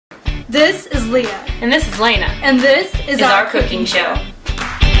This is Leah. And this is Lena. And this is our cooking show.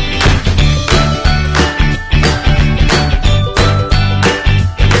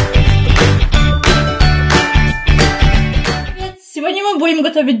 Сегодня мы будем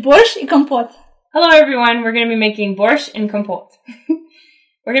готовить борщ и компот. Hello everyone, we're going to be making borscht and compote.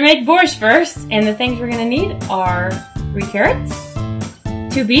 We're going to make borscht first, and the things we're going to need are 3 carrots,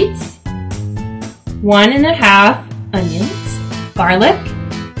 2 beets, 1½ onions, garlic,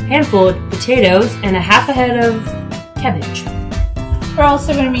 handful of potatoes, and ½ a head of cabbage. We're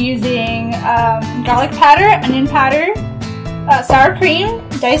also going to be using garlic powder, onion powder, sour cream,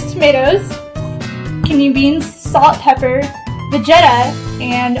 diced tomatoes, kidney beans, salt, pepper, vegeta,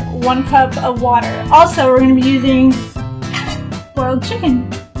 and 1 cup of water. Also, we're going to be using boiled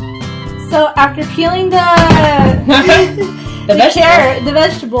chicken. So after peeling the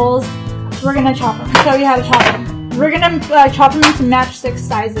vegetables, we're going to chop them. Show you how to chop them. We're going to chop them into matchstick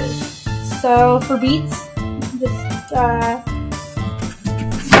sizes. So for beets, just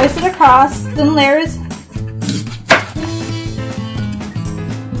slice it across, thin layers,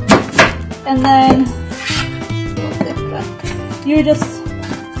 and then you just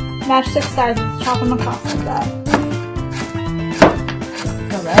matchstick sizes, chop them across like that.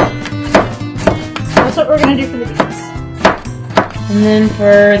 Alright. That's what we're going to do for the beets. And then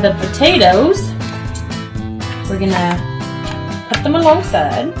for the potatoes, we're going to cut them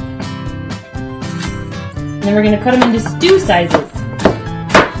alongside. And then we're going to cut them into stew sizes.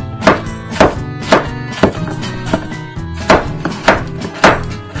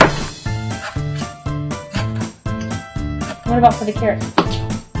 What about for the carrots?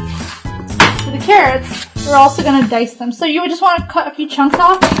 For the carrots, we're also going to dice them. So you would just want to cut a few chunks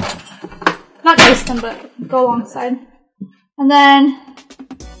off. Not dice them, but go alongside. And then,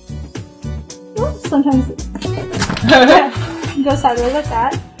 sometimes go sideways like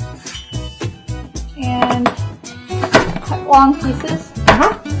that. And cut long pieces.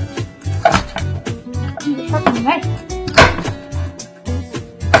 Sharpen the knife.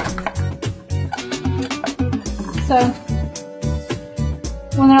 So,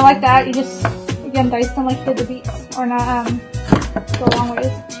 when they're like that, you just, again, dice them like you did the beets, or not, go a long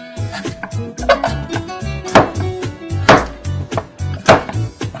ways.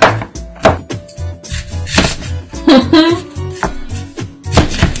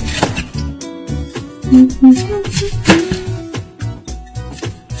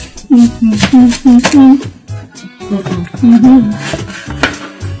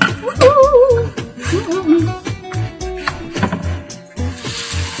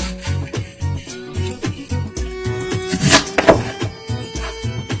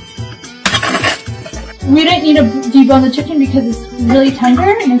 We didn't need to debone the chicken because it's really tender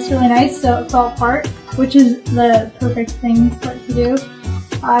and it's really nice, so it fell apart, which is the perfect thing for it to do.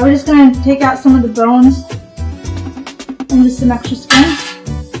 We're just going to take out some of the bones and just some extra skin,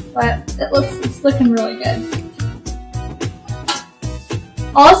 but it's looking really good.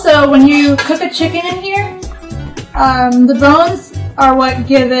 Also, when you cook a chicken in here, the bones are what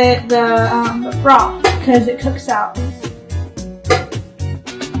give it the broth, because it cooks out.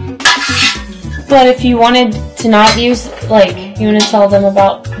 But if you wanted to not use, like, you want to tell them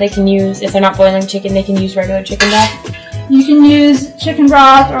about, they can use, if they're not boiling chicken, they can use regular chicken broth? You can use chicken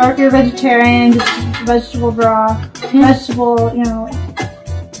broth, or if you're vegetarian, just vegetable broth, vegetable, you know,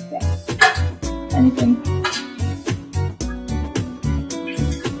 yeah, anything.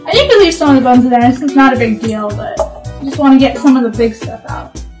 And you can leave some of the bones in there, it's not a big deal, but you just want to get some of the big stuff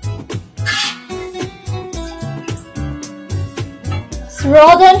out. So we're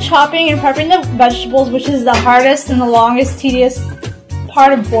all done chopping and prepping the vegetables, which is the hardest and the longest, tedious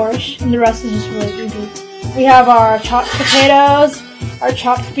part of borscht, and the rest is just really easy. We have our chopped potatoes, our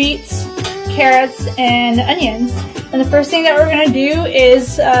chopped beets, carrots, and onions. And the first thing that we're going to do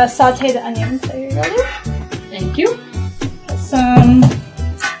is saute the onions. So here you go. Thank you. Some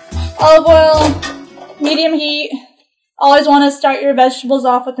olive oil, medium heat. Always want to start your vegetables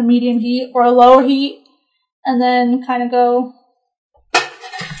off with a medium heat or a low heat, and then kind of go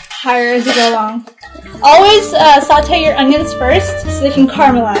higher as you go along. Always saute your onions first so they can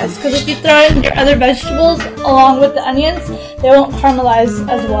caramelize, because if you throw in your other vegetables along with the onions, they won't caramelize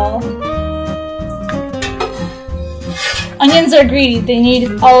as well. Onions are greedy. They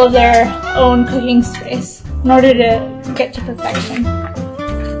need all of their own cooking space in order to get to perfection.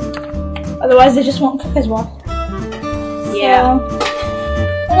 Otherwise, they just won't cook as well. Yeah.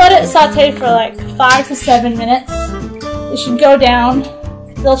 So, let it saute for like 5 to 7 minutes. They should go down.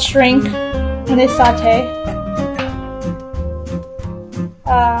 They'll shrink when they saute.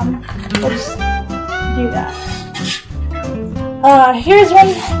 We'll just do that. Here's one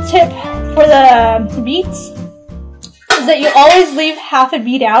tip for the beets, is that you always leave half a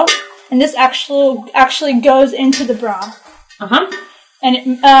beet out, and this actually goes into the broth. And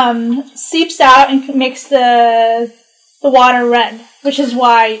it seeps out and makes the water red, which is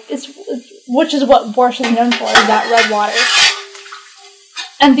what borscht is known for, is that red water.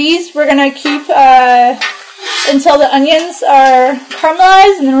 And these we're gonna keep until the onions are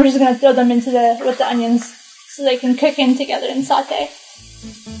caramelized, and then we're just gonna throw them with the onions so they can cook in together and saute.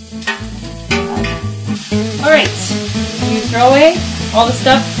 Alright, you throw away all the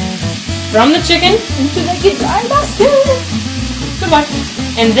stuff from the chicken into the get dry basket. Good one.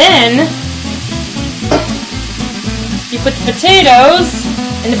 And then you put the potatoes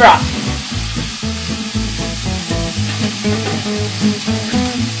in the broth.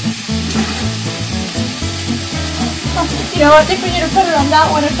 You know, I think we need to put it on that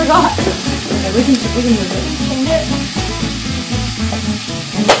one. I forgot. Okay, we can move it. Change it.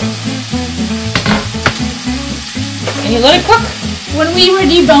 And you let it cook. When we were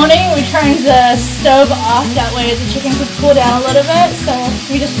deboning, we turned the stove off. That way the chicken could cool down a little bit. So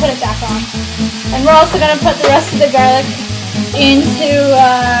we just put it back on. And we're also gonna put the rest of the garlic into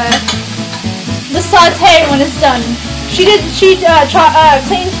the saute when it's done. She cleaned 2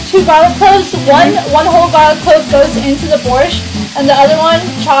 garlic cloves. One whole garlic clove goes into the borscht, and the other one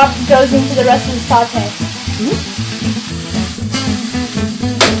chopped goes into the rest of the saute.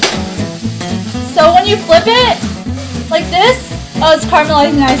 So when you flip it like this, oh, it's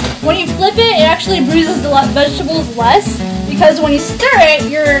caramelized nice. When you flip it, it actually bruises the vegetables less, because when you stir it,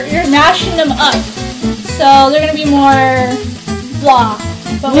 you're mashing them up, so they're gonna be more blah.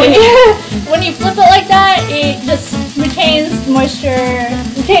 But when you flip it like that, it just retains moisture,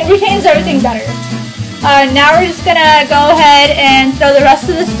 retains everything better. Now we're just gonna go ahead and throw the rest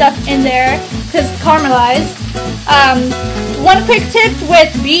of the stuff in there because it's caramelized. One quick tip with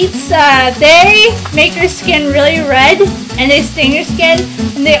beets, they make your skin really red and they stain your skin,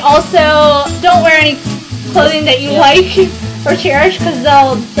 and they also don't wear any clothing that you like or cherish because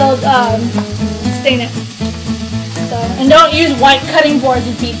they'll stain it. So, and don't use white cutting boards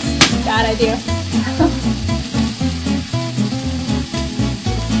with beets. Bad idea.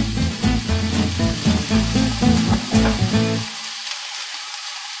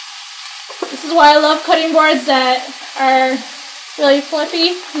 This is why I love cutting boards that are really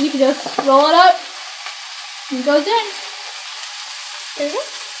fluffy. You can just roll it up and it goes in. There you go.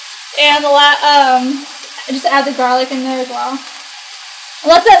 And just add the garlic in there as well.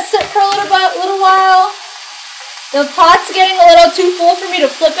 Let that sit for a little while. The pot's getting a little too full for me to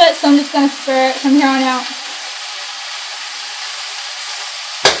flip it, so I'm just going to stir it from here on out.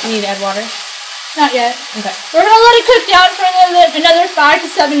 You need to add water? Not yet. Okay. We're going to let it cook down for another 5 to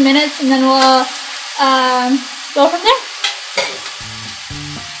 7 minutes, and then we'll go from there.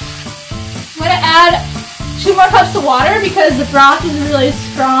 I'm going to add 2 more cups of water because the broth is really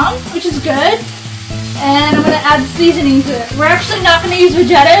strong, which is good. And I'm going to add seasoning to it. We're actually not going to use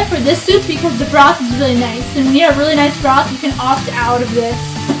vegeta for this soup because the broth is really nice. And when you have really nice broth, you can opt out of this.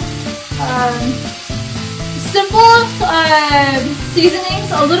 Simple seasonings,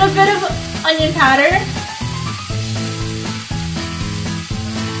 a little bit of onion powder.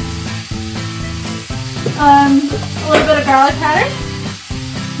 A little bit of garlic powder.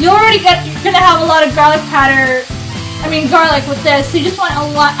 You're going to have a lot of garlic with this, so you just want to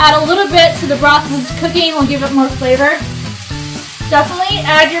add a little bit to the broth as it's cooking. Will give it more flavor. Definitely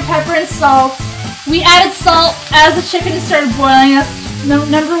add your pepper and salt. We added salt as the chicken started boiling. That's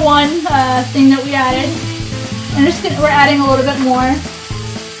number one thing that we added. And we're adding a little bit more.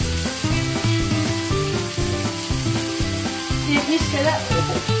 Can you stir that a little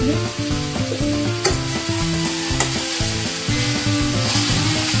bit?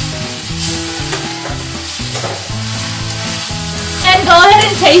 And go ahead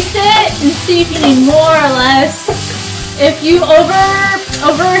and taste it and see if you need more or less. If you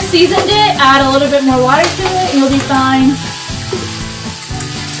over seasoned it, add a little bit more water to it and you'll be fine.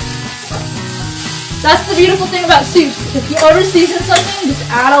 That's the beautiful thing about soups. If you over season something, just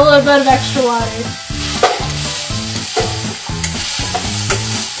add a little bit of extra water.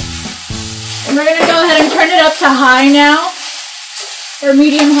 And we're gonna go ahead and turn it up to high now, or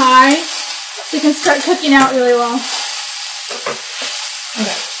medium high, so it can start cooking out really well.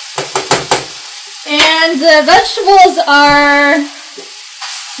 Okay. And the vegetables are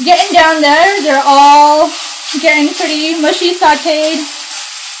getting down there. They're all getting pretty mushy, sauteed,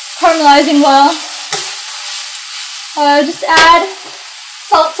 caramelizing well. Just add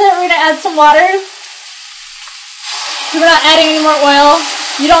salt to it. We're going to add some water. We're not adding any more oil.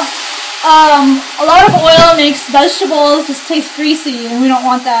 a lot of oil makes vegetables just taste greasy, and we don't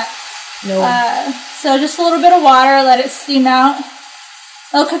want that. No. So just a little bit of water, let it steam out.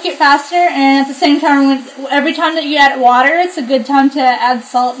 It'll cook it faster, and at the same time, every time that you add water, it's a good time to add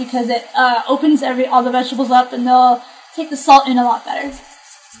salt because it opens all the vegetables up, and they'll take the salt in a lot better.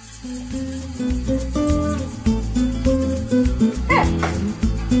 Okay.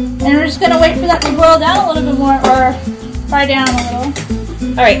 And we're just going to wait for that to boil down a little bit more, or fry down a little.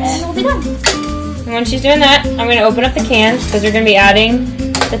 Alright. And we'll be done. And when she's doing that, I'm going to open up the cans because we're going to be adding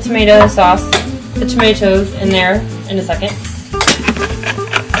the tomato sauce, the tomatoes in there in a second.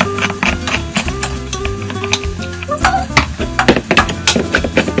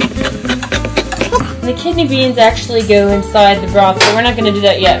 The kidney beans actually go inside the broth, so we're not going to do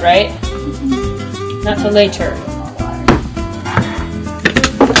that yet, right? Mm-hmm. Not till later.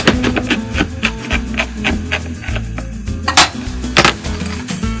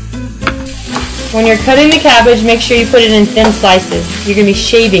 When you're cutting the cabbage, make sure you put it in thin slices. You're going to be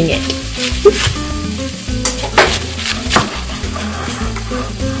shaving it.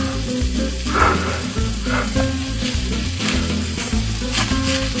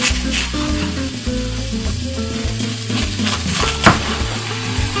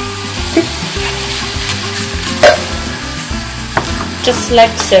 Just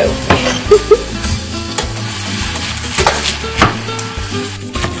like so.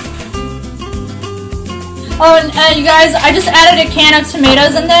 Oh, and you guys, I just added a can of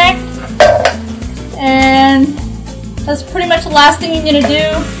tomatoes in there. And that's pretty much the last thing you're going to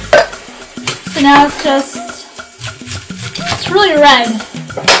do. So now it's really red.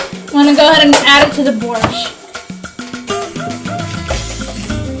 I'm going to go ahead and add it to the borscht.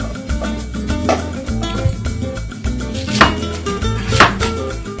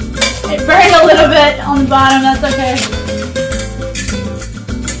 It burned a little bit on the bottom, that's okay.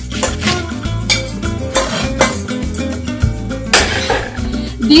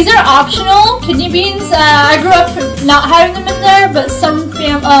 These are optional kidney beans. I grew up not having them in there, but some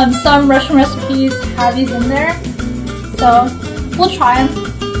Russian recipes have these in there. So we'll try them.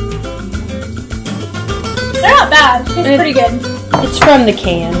 They're not bad. It's pretty good. It's from the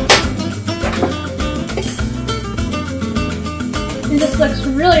can. And this looks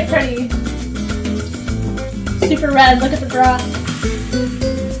really pretty. Super red. Look at the broth.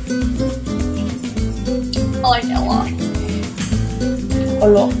 I like it a lot.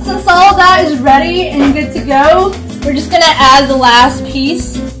 Since all of that is ready and good to go, we're just going to add the last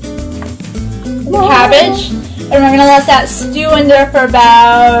piece, the cabbage, and we're going to let that stew in there for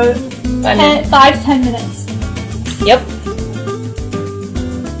about 5-10 minutes. Yep.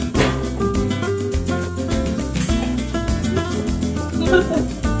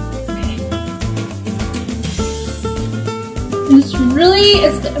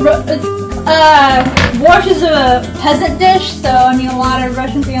 Borscht is a peasant dish, so I mean a lot of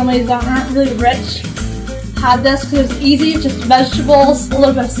Russian families that aren't really rich have this because it's easy, just vegetables, a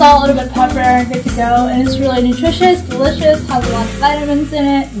little bit of salt, a little bit of pepper, and good to go. And it's really nutritious, delicious, has a lot of vitamins in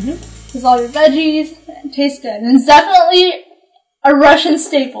it, has all your veggies, and tastes good. And it's definitely a Russian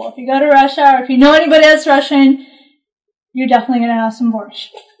staple. If you go to Russia, or if you know anybody that's Russian, you're definitely going to have some borscht.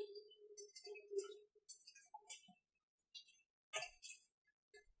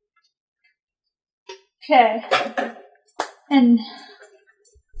 Okay, and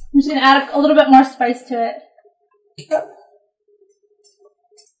I'm just going to add a little bit more spice to it.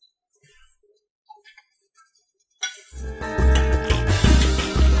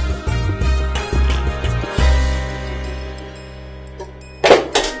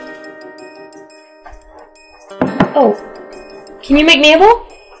 Oh, can you make me a bowl?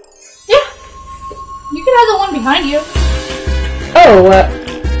 Yeah, you can have the one behind you. Oh,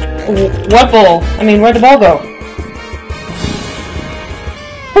 what bowl? I mean, where'd the bowl go?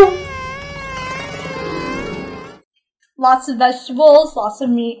 Lots of vegetables, lots of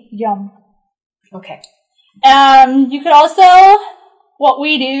meat, yum. Okay. You could also, what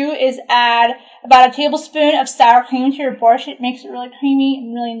we do is add about a tablespoon of sour cream to your borscht. It makes it really creamy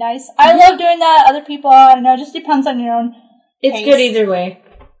and really nice. I love doing that. Other people, I don't know, it just depends on your own It's taste. good either way.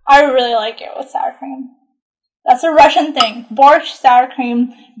 I really like it with sour cream. That's a Russian thing. Borscht, sour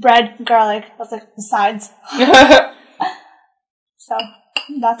cream, bread, garlic. That's like the sides. So,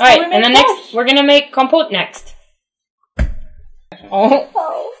 that's how we make and then next, we're gonna make compote next.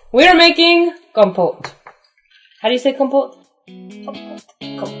 Oh. We're making compote. How do you say compote?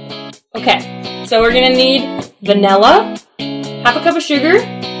 Compote. Okay, so we're gonna need vanilla, half a cup of sugar,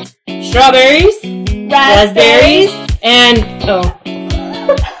 strawberries, raspberries, and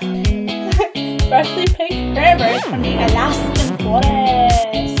freshly picked cranberries from the Alaskan forest.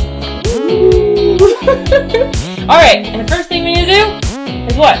 Alright, and the first thing we need to do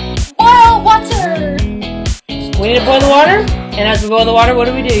is what? Boil water! We need to boil the water. And as we boil the water, what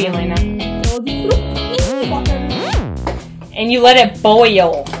do we do, Yelena? And you let it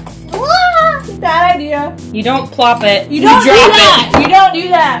boil. Bad idea. You don't plop it. You don't do drop that. You don't do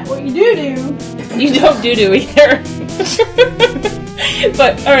that. What you do? You don't do either.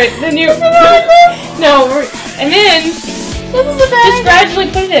 But alright, then you and then just gradually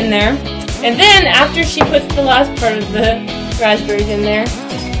put it in there. And then after she puts the last part of the raspberries in there,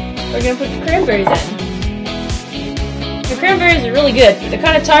 we're gonna put the cranberries in. The cranberries are really good. They're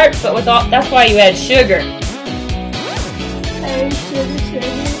kind of tart, but with all that's why you add sugar. Sugar.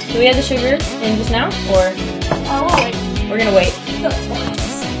 Do we add the sugar in just now, or Oh, wait. we're gonna wait?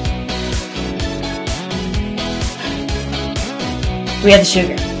 We add the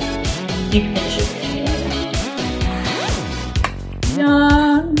sugar. You can put the sugar in.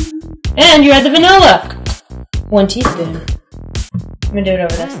 Done. And you add the vanilla. 1 teaspoon. I'm gonna do it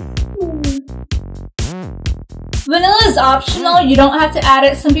over this. Vanilla is optional. You don't have to add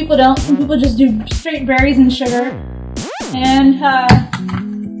it. Some people don't. Some people just do straight berries and sugar. And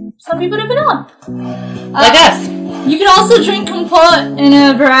some people do vanilla. Like us. You can also drink Compote in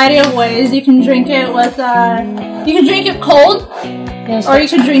a variety of ways. You can drink it with, you can drink it cold, or you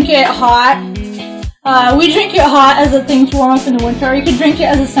can drink it hot. We drink it hot as a thing to warm up in the winter, or you can drink it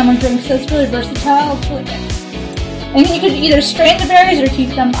as a summer drink, so it's really versatile. It's really good. And you can either strain the berries or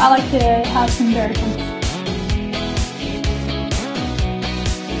keep them. I like to have some berry Compote.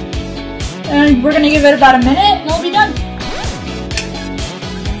 And we're going to give it about a minute, and it'll be done.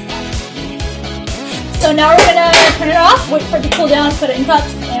 So now we're going to turn it off, wait for it to cool down, put it in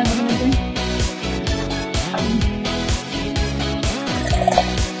cups, and we're going to drink.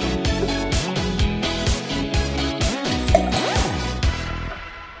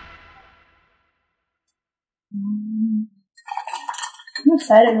 I'm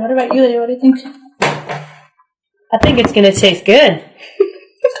excited. What about you, Leah? What do you think? I think it's gonna taste good.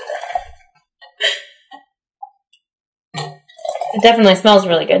 It definitely smells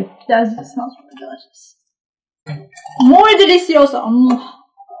really good. It does. It smells really delicious. Muy delicioso.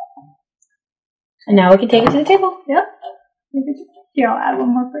 And now we can take it to the table. Yep. Here, I'll add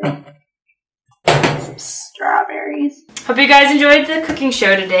one more for you. Some strawberries. Hope you guys enjoyed the cooking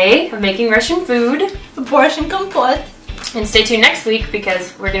show today of making Russian food. Borscht and Compote. And stay tuned next week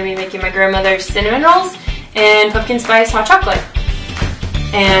because we're going to be making my grandmother's cinnamon rolls and pumpkin spice hot chocolate.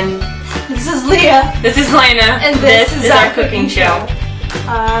 And this is Leah. This is Lena. And this is our cooking show.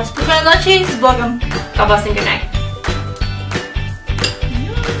 Spokojnej noci, z Bogiem. God bless and good night.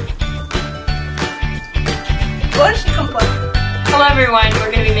 Borscht and Compote. Hello everyone,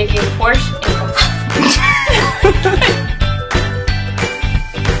 we're going to be making borscht and Compote.